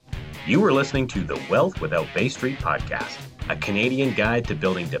You are listening to the Wealth Without Bay Street podcast, a Canadian guide to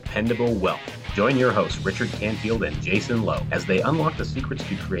building dependable wealth. Join your hosts, Richard Canfield and Jason Lowe, as they unlock the secrets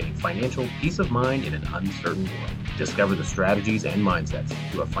to creating financial peace of mind in an uncertain world. Discover the strategies and mindsets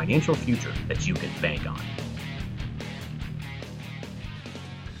to a financial future that you can bank on.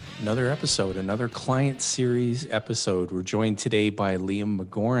 Another episode, another client series episode. We're joined today by Liam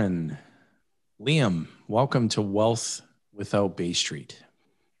McGoran. Liam, welcome to Wealth Without Bay Street.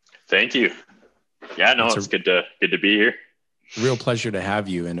 Thank you. Yeah, no, it's good to be here. Real pleasure to have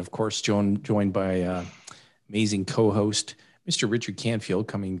you. And of course, joined by amazing co-host, Mr. Richard Canfield,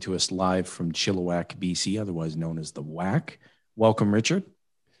 coming to us live from Chilliwack, BC, otherwise known as the WAC. Welcome, Richard.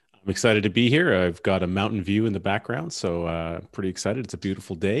 I'm excited to be here. I've got a mountain view in the background, so pretty excited. It's a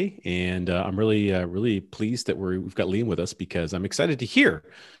beautiful day, and I'm really pleased that we've got Liam with us because I'm excited to hear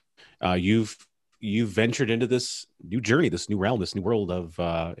you've ventured into this new journey, this new realm, this new world of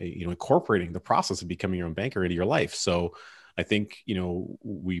incorporating the process of becoming your own banker into your life. So I think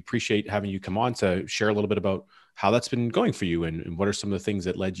we appreciate having you come on to share a little bit about how that's been going for you and what are some of the things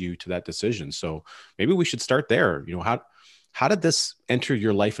that led you to that decision. So maybe we should start there. How did this enter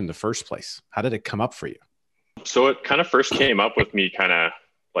your life in the first place? How did it come up for you? So it kind of first came up with me kind of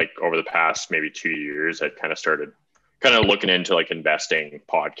like over the past maybe 2 years. I'd kind of started looking into like investing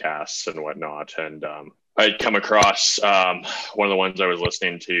podcasts and whatnot. And I'd come across one of the ones I was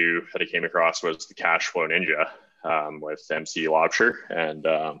listening to that I came across was the Cash Flow Ninja with MC Lobsher. And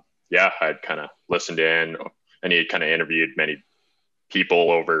I'd kind of listened in, and he had kind of interviewed many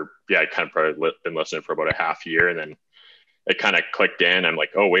people over, I'd kind of probably been listening for about a half year. And then it kind of clicked in. I'm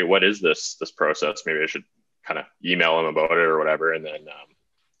like, oh, wait, what is this process? Maybe I should kind of email him about it or whatever. And then,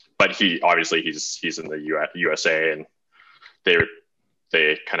 but he's in the USA, and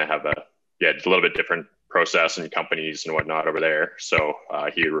they kind of have a little bit different process and companies and whatnot over there. So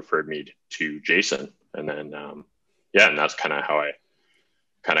he referred me to Jason, and then and that's kind of how I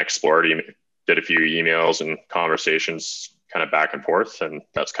kind of explored. He did a few emails and conversations kind of back and forth, and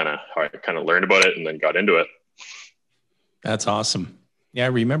that's kind of how I kind of learned about it and then got into it. That's awesome. Yeah, I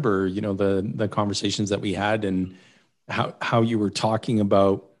remember, the conversations that we had and how you were talking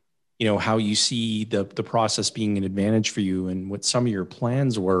about, how you see the process being an advantage for you and what some of your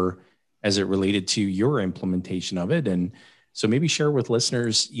plans were as it related to your implementation of it. And so maybe share with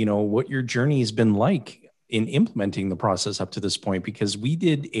listeners, what your journey has been like in implementing the process up to this point, because we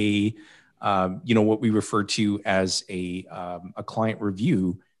did what we refer to as a client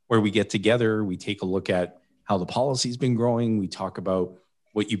review, where we get together, we take a look at how the policy's been growing. We talk about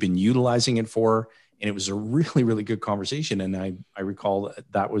what you've been utilizing it for. And it was a really, really good conversation. And I recall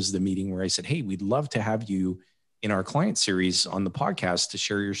that was the meeting where I said, hey, we'd love to have you in our client series on the podcast to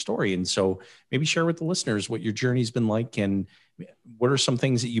share your story. And so maybe share with the listeners what your journey's been like and what are some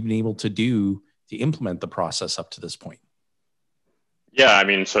things that you've been able to do to implement the process up to this point. Yeah, I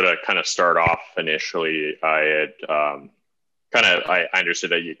mean, so to kind of start off initially, I had I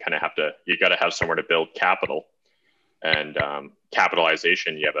understood that you got to have somewhere to build capital. And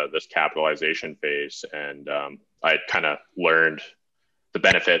capitalization, you have this capitalization phase. And I kind of learned the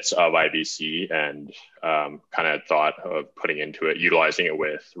benefits of IBC and kind of thought of utilizing it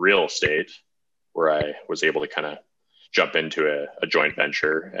with real estate, where I was able to kind of jump into a joint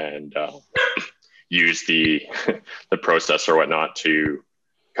venture and use the process or whatnot to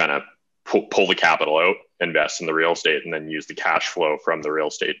kind of pull the capital out, invest in the real estate, and then use the cash flow from the real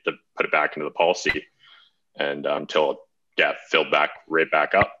estate to put it back into the policy. And until it filled right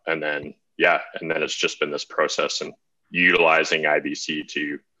back up. And then it's just been this process and utilizing IBC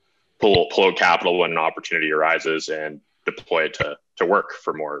to pull capital when an opportunity arises and deploy it to work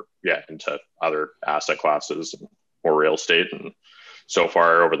for more, into other asset classes and more real estate. And so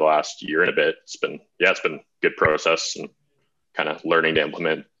far over the last year and a bit, it's been good process and kind of learning to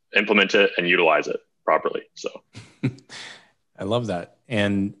implement it and utilize it properly. So I love that.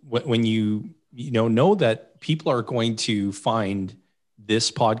 And when you know that people are going to find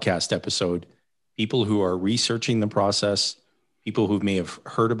this podcast episode, people who are researching the process, people who may have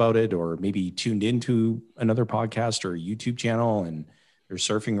heard about it or maybe tuned into another podcast or a YouTube channel and they're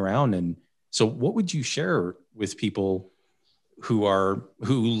surfing around. And so what would you share with people who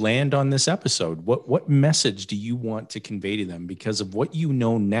land on this episode? What message do you want to convey to them because of what you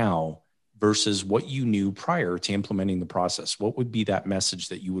know now versus what you knew prior to implementing the process? What would be that message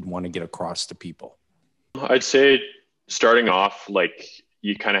that you would want to get across to people? I'd say starting off, like,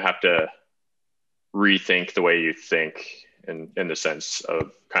 you kind of have to rethink the way you think in the sense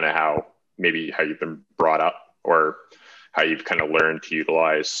of kind of how you've been brought up or how you've kind of learned to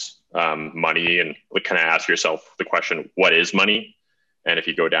utilize money, and kind of ask yourself the question, what is money? And if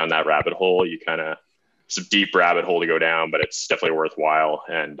you go down that rabbit hole, it's a deep rabbit hole to go down, but it's definitely worthwhile.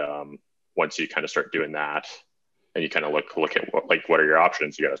 And once you kind of start doing that, and you kind of look at what are your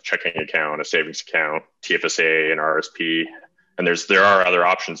options? You got a checking account, a savings account, TFSA, and RSP, and there are other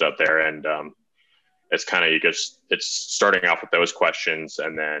options out there. And it's kind of it's starting off with those questions,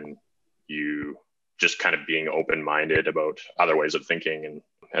 and then you just kind of being open-minded about other ways of thinking,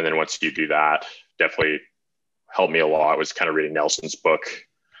 and then once you do that, definitely helped me a lot. I was kind of reading Nelson's book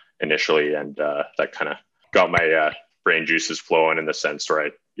initially, and that kind of got my brain juices flowing in the sense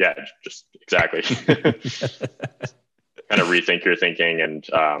where just exactly kind of rethink your thinking. And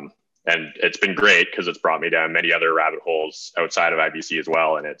it's been great because it's brought me down many other rabbit holes outside of IBC as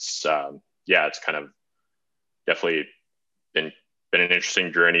well. And it's kind of definitely been an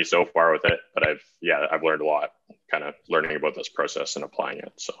interesting journey so far with it, but I've learned a lot kind of learning about this process and applying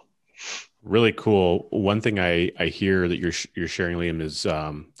it. So really cool. One thing I hear that you're sharing, Liam, is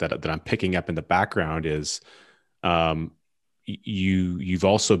that I'm picking up in the background is you've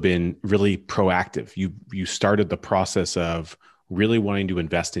also been really proactive. You started the process of really wanting to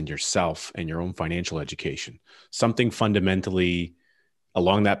invest in yourself and your own financial education. Something fundamentally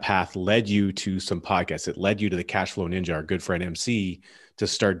along that path led you to some podcasts. It led you to the Cashflow Ninja, our good friend MC, to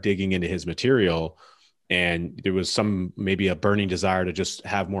start digging into his material. And there was maybe a burning desire to just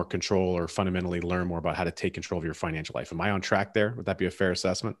have more control or fundamentally learn more about how to take control of your financial life. Am I on track there? Would that be a fair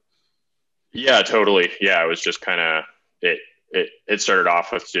assessment? Yeah, totally. Yeah, it was just kind of it started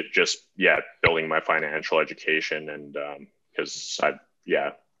off with just building my financial education, and because I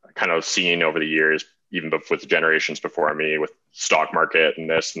kind of seen over the years, even with the generations before me, with stock market and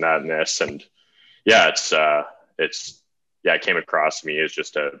this and that and this, and it came across to me as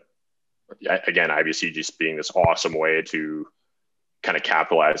just again, IBC just being this awesome way to kind of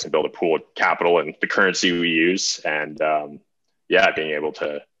capitalize and build a pool of capital and the currency we use, and being able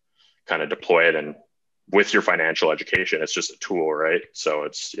to kind of deploy it, and with your financial education, it's just a tool, right? So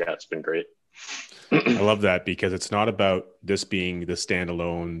it's been great. I love that, because it's not about this being the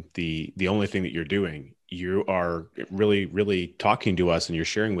standalone, the only thing that you're doing. You are really, really talking to us, and you're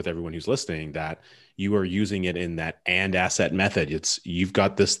sharing with everyone who's listening that you are using it in that and asset method. You've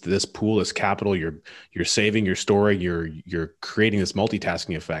got this pool, this capital, you're saving, you're storing, you're creating this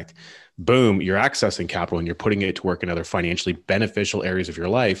multitasking effect. Boom, you're accessing capital and you're putting it to work in other financially beneficial areas of your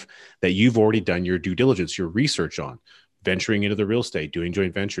life that you've already done your due diligence, your research on. Venturing into the real estate, doing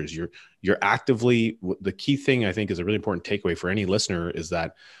joint ventures. You're actively, the key thing I think is a really important takeaway for any listener is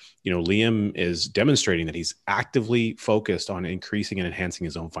that, Liam is demonstrating that he's actively focused on increasing and enhancing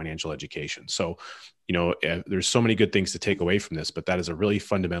his own financial education. So, there's so many good things to take away from this, but that is a really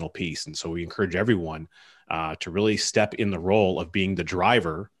fundamental piece. And so we encourage everyone to really step in the role of being the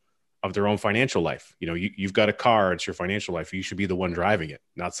driver of their own financial life. You've got a car, it's your financial life. You should be the one driving it,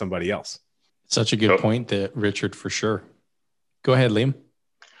 not somebody else. Such a good point that Richard, for sure. Go ahead, Liam.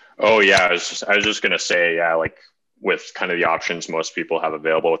 Oh yeah. I was just going to say, like with kind of the options most people have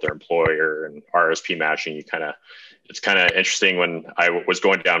available with their employer and RSP matching, it's kind of interesting when I was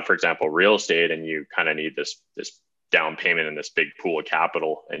going down, for example, real estate, and you kind of need this down payment and this big pool of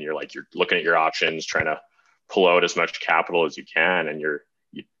capital. And you're looking at your options, trying to pull out as much capital as you can. And you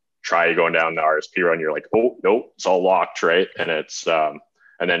try going down the RSP run, you're like, oh, nope, it's all locked. Right. And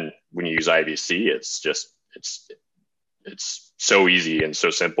and then when you use IBC, it's so easy and so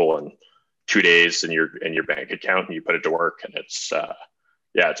simple, and 2 days in your bank account and you put it to work. And it's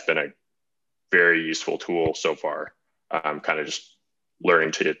been a very useful tool so far. I'm kind of just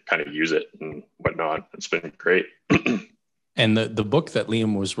learning to kind of use it and whatnot. It's been great. And the book that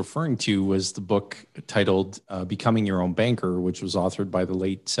Liam was referring to was the book titled Becoming Your Own Banker, which was authored by the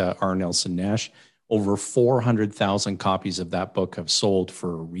late R. Nelson Nash. Over 400,000 copies of that book have sold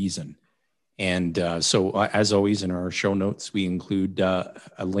for a reason. And so as always, in our show notes, we include a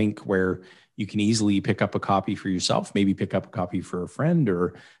link where you can easily pick up a copy for yourself, maybe pick up a copy for a friend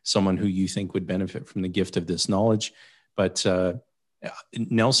or someone who you think would benefit from the gift of this knowledge. But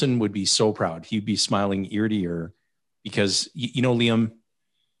Nelson would be so proud. He'd be smiling ear to ear because, Liam,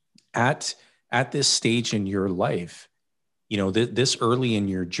 at this stage in your life, this early in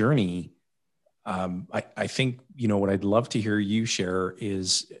your journey, I think, what I'd love to hear you share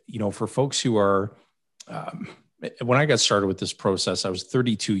is, for folks who are, when I got started with this process, I was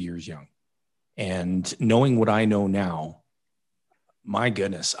 32 years young, and knowing what I know now, my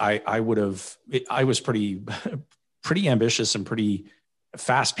goodness, I was pretty ambitious and pretty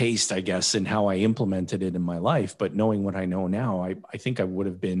fast paced, I guess, in how I implemented it in my life. But knowing what I know now, I think I would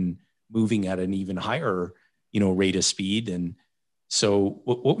have been moving at an even higher, rate of speed. And so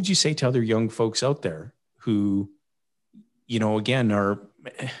what would you say to other young folks out there who, again,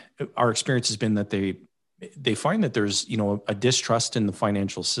 our experience has been that they find that there's, a distrust in the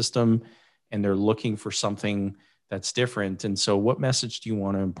financial system, and they're looking for something that's different. And so what message do you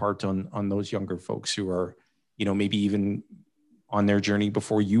want to impart on those younger folks who are, maybe even on their journey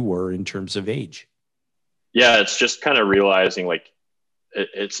before you were in terms of age? Yeah, it's just kind of realizing like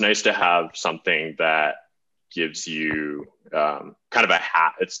it's nice to have something that gives you kind of a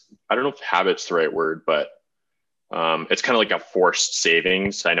I don't know if habit's the right word, but it's kind of like a forced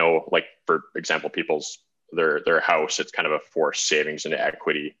savings. I know, like, for example, their house, it's kind of a forced savings into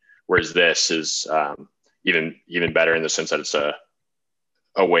equity, whereas this is even better in the sense that it's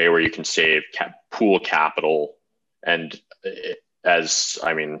a way where you can save, pool capital, and as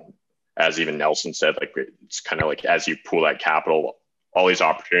even Nelson said, like, it's kind of like as you pool that capital, all these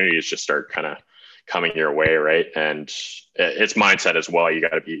opportunities just start kind of coming your way, right? And it's mindset as well. You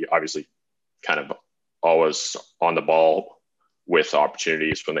got to be obviously kind of always on the ball with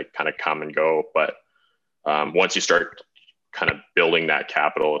opportunities when they kind of come and go. But once you start kind of building that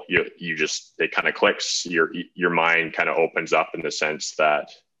capital, it kind of clicks. Your mind kind of opens up in the sense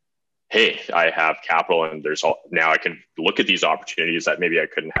that, hey, I have capital, and now I can look at these opportunities that maybe I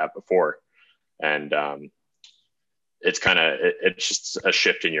couldn't have before. And it's just a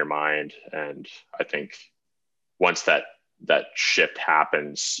shift in your mind. And I think once that shift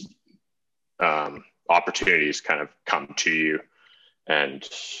happens, opportunities kind of come to you. And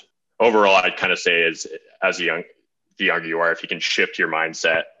overall, I'd kind of say the younger you are, if you can shift your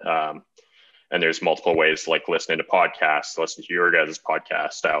mindset, and there's multiple ways, like listening to podcasts, listen to your guys'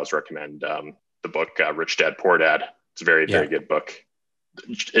 podcast. I always recommend the book Rich Dad Poor Dad. It's a very, very good book.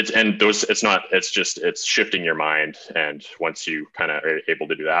 It's shifting your mind. And once you kind of are able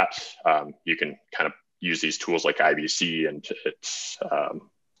to do that, you can kind of use these tools like IBC, and it's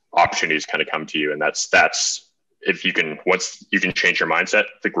opportunities kind of come to you. And that's once you can change your mindset,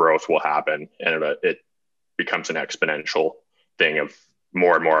 the growth will happen, and it becomes an exponential thing of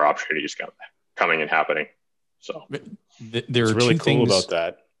more and more opportunities coming and happening. So there's really cool about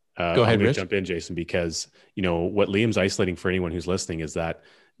that. Go ahead, Rich. Jump in, Jason, because what Liam's isolating for anyone who's listening is that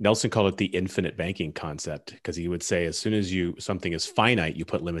Nelson called it the infinite banking concept, because he would say as soon as something is finite, you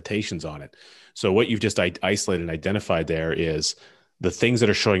put limitations on it. So what you've just isolated and identified there is the things that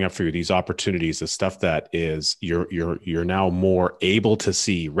are showing up for you, these opportunities, the stuff that is you're now more able to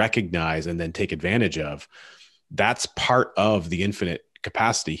see, recognize, and then take advantage of. That's part of the infinite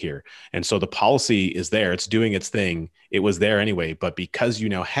capacity here. And so the policy is there, it's doing its thing. It was there anyway, but because you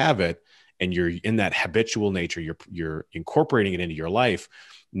now have it and you're in that habitual nature, you're incorporating it into your life,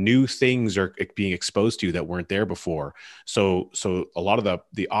 new things are being exposed to you that weren't there before. So a lot of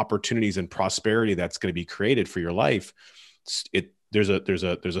the opportunities and prosperity that's going to be created for your life, there's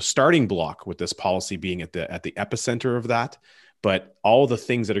a starting block with this policy being at the epicenter of that, but all the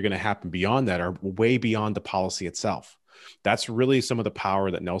things that are going to happen beyond that are way beyond the policy itself. That's really some of the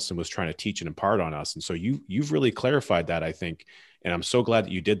power that Nelson was trying to teach and impart on us. And so you've really clarified that, I think. And I'm so glad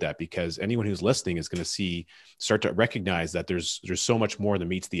that you did that, because anyone who's listening is going to start to recognize that there's so much more than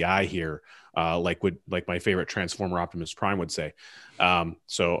meets the eye here. Like my favorite Transformer Optimus Prime would say.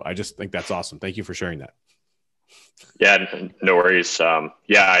 So I just think that's awesome. Thank you for sharing that. Yeah, no worries.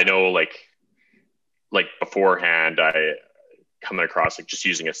 I know, like beforehand, coming across like just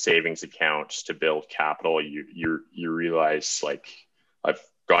using a savings account to build capital, you realize, like, I've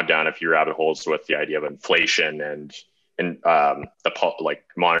gone down a few rabbit holes with the idea of inflation and the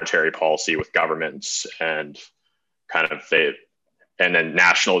monetary policy with governments, and kind of and then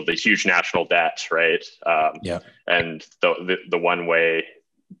the huge national debt, right? And the one way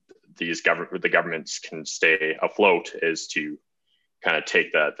the governments can stay afloat is to kind of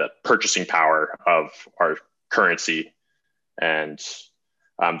take the purchasing power of our currency, and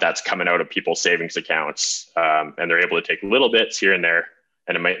that's coming out of people's savings accounts, and they're able to take little bits here and there,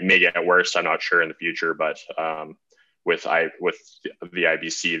 and it may get worse. I'm not sure in the future, but with the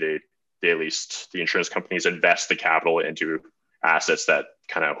IBC, they at least the insurance companies invest the capital into assets that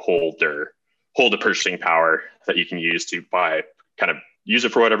kind of hold the purchasing power that you can use to use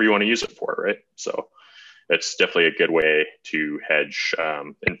it for whatever you want to use it for, right? So it's definitely a good way to hedge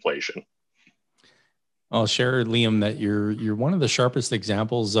inflation. I'll share, Liam, that you're one of the sharpest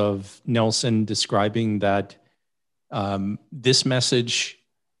examples of Nelson describing that this message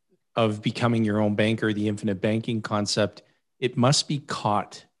of becoming your own banker, the infinite banking concept, it must be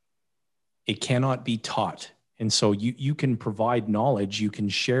caught. It cannot be taught. And so you can provide knowledge, you can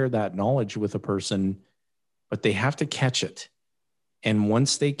share that knowledge with a person, but they have to catch it. And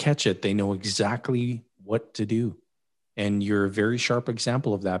once they catch it, they know exactly what to do. And you're a very sharp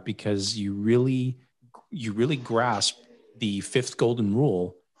example of that, because you really grasp the fifth golden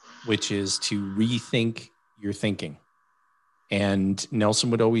rule, which is to rethink your thinking. And Nelson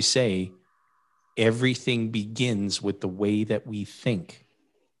would always say, everything begins with the way that we think.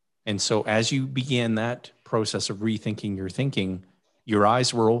 And so as you began that process of rethinking your thinking, your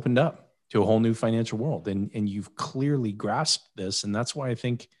eyes were opened up to a whole new financial world. And you've clearly grasped this. And that's why I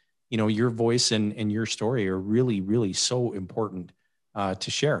think, your voice and your story are really, really so important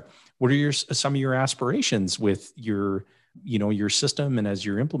to share. What are some of your aspirations with your system? And as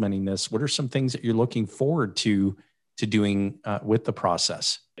you're implementing this, what are some things that you're looking forward to doing with the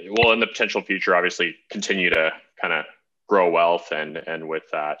process? Well, in the potential future, obviously continue to kind of grow wealth, and with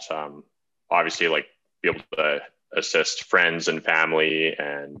that, obviously like be able to assist friends and family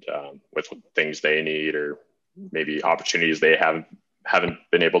and with things they need, or maybe opportunities they haven't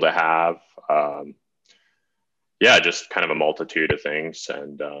been able to have. Just kind of a multitude of things.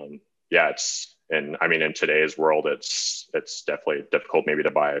 And in today's world, it's definitely difficult maybe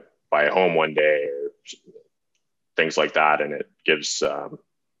to buy a home one day or things like that. And it gives,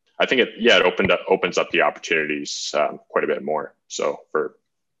 I think it opens up the opportunities quite a bit more. So for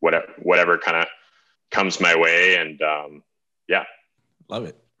whatever kind of comes my way, and love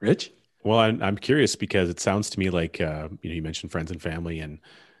it. Rich? Well, I'm curious because it sounds to me like you mentioned friends and family,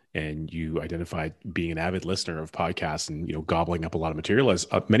 and you identified being an avid listener of podcasts and gobbling up a lot of material, as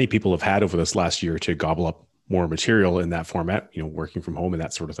many people have had over this last year to gobble up more material in that format, working from home and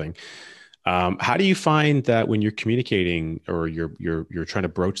that sort of thing. How do you find that when you're communicating or you're trying to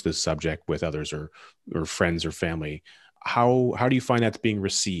broach this subject with others or friends or family? How do you find that's being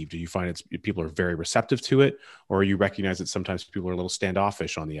received? Do you find people are very receptive to it, or you recognize that sometimes people are a little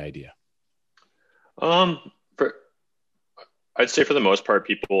standoffish on the idea? I'd say for the most part,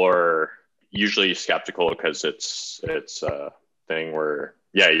 people are usually skeptical because it's a thing where,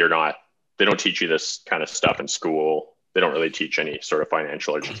 they don't teach you this kind of stuff in school. They don't really teach any sort of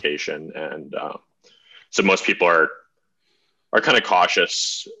financial education. And so most people are kind of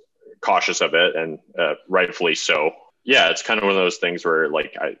cautious of it, and rightfully so. Yeah, it's kind of one of those things where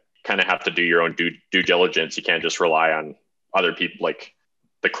like I kind of have to do your own due diligence. You can't just rely on other people, like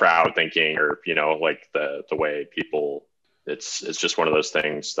the crowd thinking, or like the way people. It's just one of those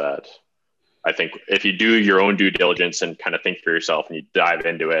things that I think if you do your own due diligence and kind of think for yourself and you dive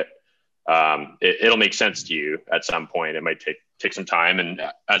into it, it'll make sense to you at some point. It might take some time, and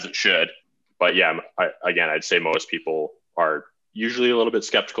as it should. But yeah, I'd say most people are usually a little bit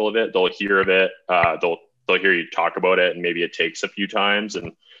skeptical of it. They'll hear of it. They'll hear you talk about it, and maybe it takes a few times,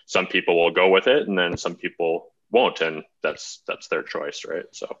 and some people will go with it, and then some people won't, and that's their choice, right?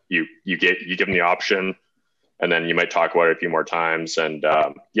 So you give them the option, and then you might talk about it a few more times, and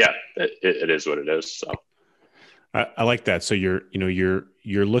it is what it is. So I like that. So you're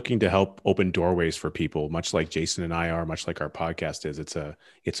looking to help open doorways for people, much like Jason and I are, much like our podcast is.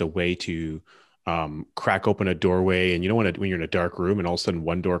 It's a way to crack open a doorway. And when you're in a dark room and all of a sudden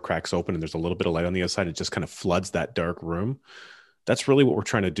one door cracks open and there's a little bit of light on the other side, it just kind of floods that dark room. That's really what we're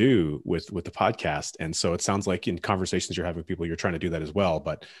trying to do with the podcast. And so it sounds like in conversations you're having with people, you're trying to do that as well,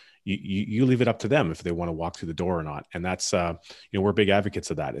 but you leave it up to them if they want to walk through the door or not. And that's, we're big advocates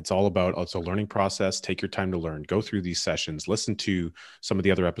of that. It's a learning process. Take your time to learn, go through these sessions, listen to some of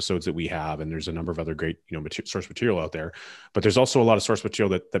the other episodes that we have. And there's a number of other great, source material out there, but there's also a lot of source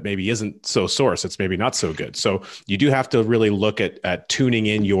material that maybe isn't so source. It's maybe not so good. So you do have to really look at tuning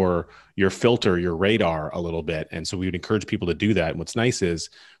in your filter, your radar a little bit. And so we would encourage people to do that. And what's nice is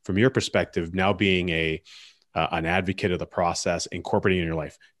from your perspective, now being an advocate of the process, incorporating in your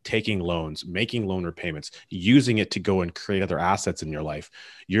life, taking loans, making loan repayments, using it to go and create other assets in your life.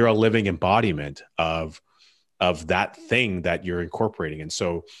 You're a living embodiment of that thing that you're incorporating. And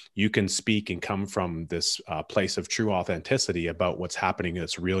so you can speak and come from this place of true authenticity about what's happening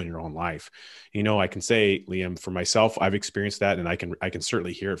that's real in your own life. I can say, Liam, for myself, I've experienced that, and I can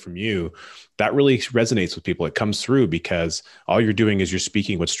certainly hear it from you. That really resonates with people. It comes through because all you're doing is you're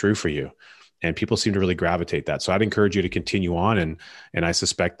speaking what's true for you. And people seem to really gravitate that. So I'd encourage you to continue on. And I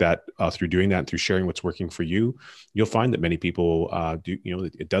suspect that through doing that and through sharing what's working for you, you'll find that many people do,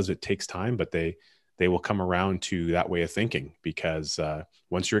 it takes time, but they will come around to that way of thinking, because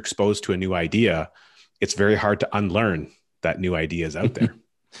once you're exposed to a new idea, it's very hard to unlearn that new idea is out there.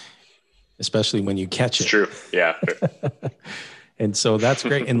 Especially when you catch it. It's true. Yeah. And so that's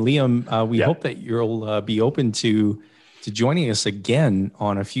great. And Liam, we hope that you'll be open to joining us again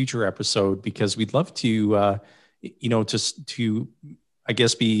on a future episode, because we'd love to, to, I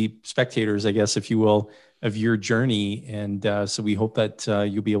guess, be spectators, I guess, if you will, of your journey. And so we hope that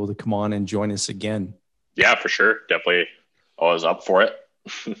you'll be able to come on and join us again. Yeah, for sure. Definitely always up for it.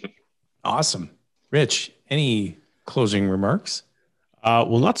 Awesome. Rich, any closing remarks?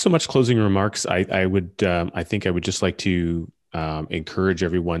 Well, not so much closing remarks. I think I would just like to encourage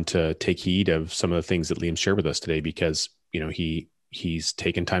everyone to take heed of some of the things that Liam shared with us today, because he's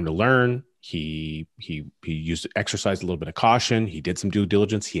taken time to learn. He used exercised a little bit of caution. He did some due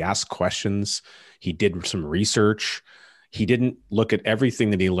diligence. He asked questions. He did some research. He didn't look at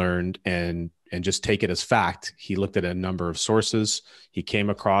everything that he learned and just take it as fact. He looked at a number of sources. He came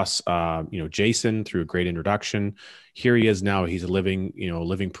across, Jason through a great introduction. Here he is now. He's a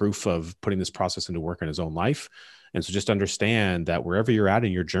living proof of putting this process into work in his own life. And so just understand that wherever you're at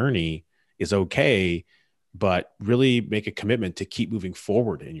in your journey is okay, but really make a commitment to keep moving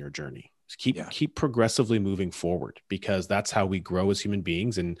forward in your journey. Keep progressively moving forward, because that's how we grow as human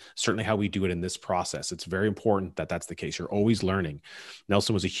beings, and certainly how we do it in this process. It's very important that that's the case. You're always learning.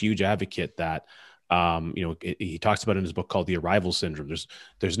 Nelson was a huge advocate that, he talks about in his book called The Arrival Syndrome.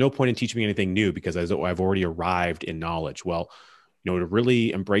 There's no point in teaching me anything new because I've already arrived in knowledge. Well, to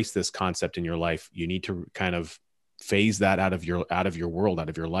really embrace this concept in your life, you need to kind of phase that out of your world, out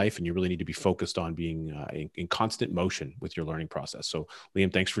of your life. And you really need to be focused on being in constant motion with your learning process. So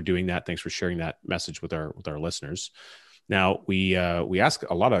Liam, thanks for doing that. Thanks for sharing that message with our listeners. Now we ask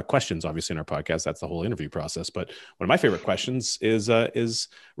a lot of questions, obviously, in our podcast. That's the whole interview process. But one of my favorite questions is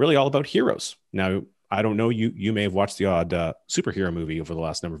really all about heroes. Now, I don't know, you may have watched the odd superhero movie over the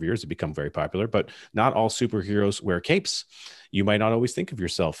last number of years. It's become very popular, but not all superheroes wear capes. You might not always think of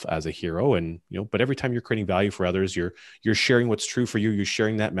yourself as a hero, but every time you're creating value for others, you're sharing what's true for you. You're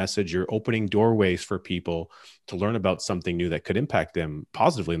sharing that message. You're opening doorways for people to learn about something new that could impact them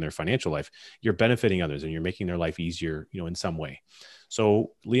positively in their financial life. You're benefiting others, and you're making their life easier, in some way.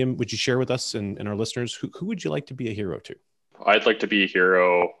 So, Liam, would you share with us and our listeners, who would you like to be a hero to? I'd like to be a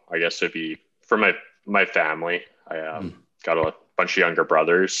hero, I guess it'd be for my family. I got a bunch of younger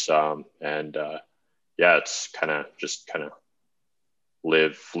brothers, it's kind of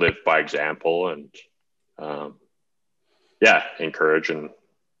live by example, and encourage and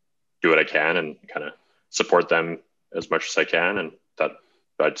do what I can, and kind of support them as much as I can. And that,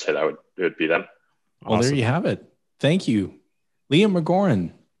 I'd say it would be them. Well, awesome. There you have it. Thank you, Liam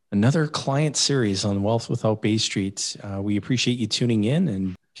McGauran. Another client series on Wealth Without Bay Street. We appreciate you tuning in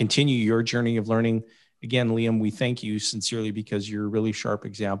and continue your journey of learning. Again, Liam, we thank you sincerely because you're a really sharp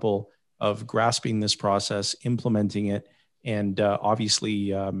example of grasping this process, implementing it, and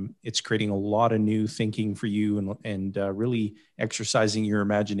obviously it's creating a lot of new thinking for you and really exercising your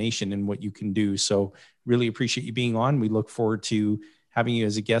imagination in what you can do. So really appreciate you being on. We look forward to having you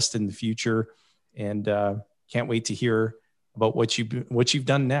as a guest in the future, and can't wait to hear about what you've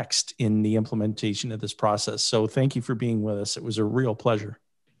done next in the implementation of this process. So thank you for being with us. It was a real pleasure.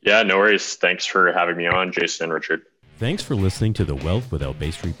 Yeah, no worries. Thanks for having me on, Jason and Richard. Thanks for listening to the Wealth Without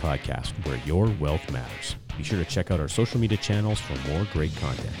Bay Street podcast, where your wealth matters. Be sure to check out our social media channels for more great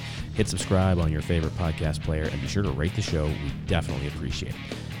content. Hit subscribe on your favorite podcast player, and be sure to rate the show. We definitely appreciate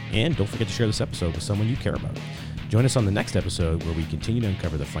it. And don't forget to share this episode with someone you care about. Join us on the next episode, where we continue to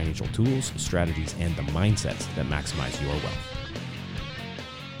uncover the financial tools, strategies, and the mindsets that maximize your wealth.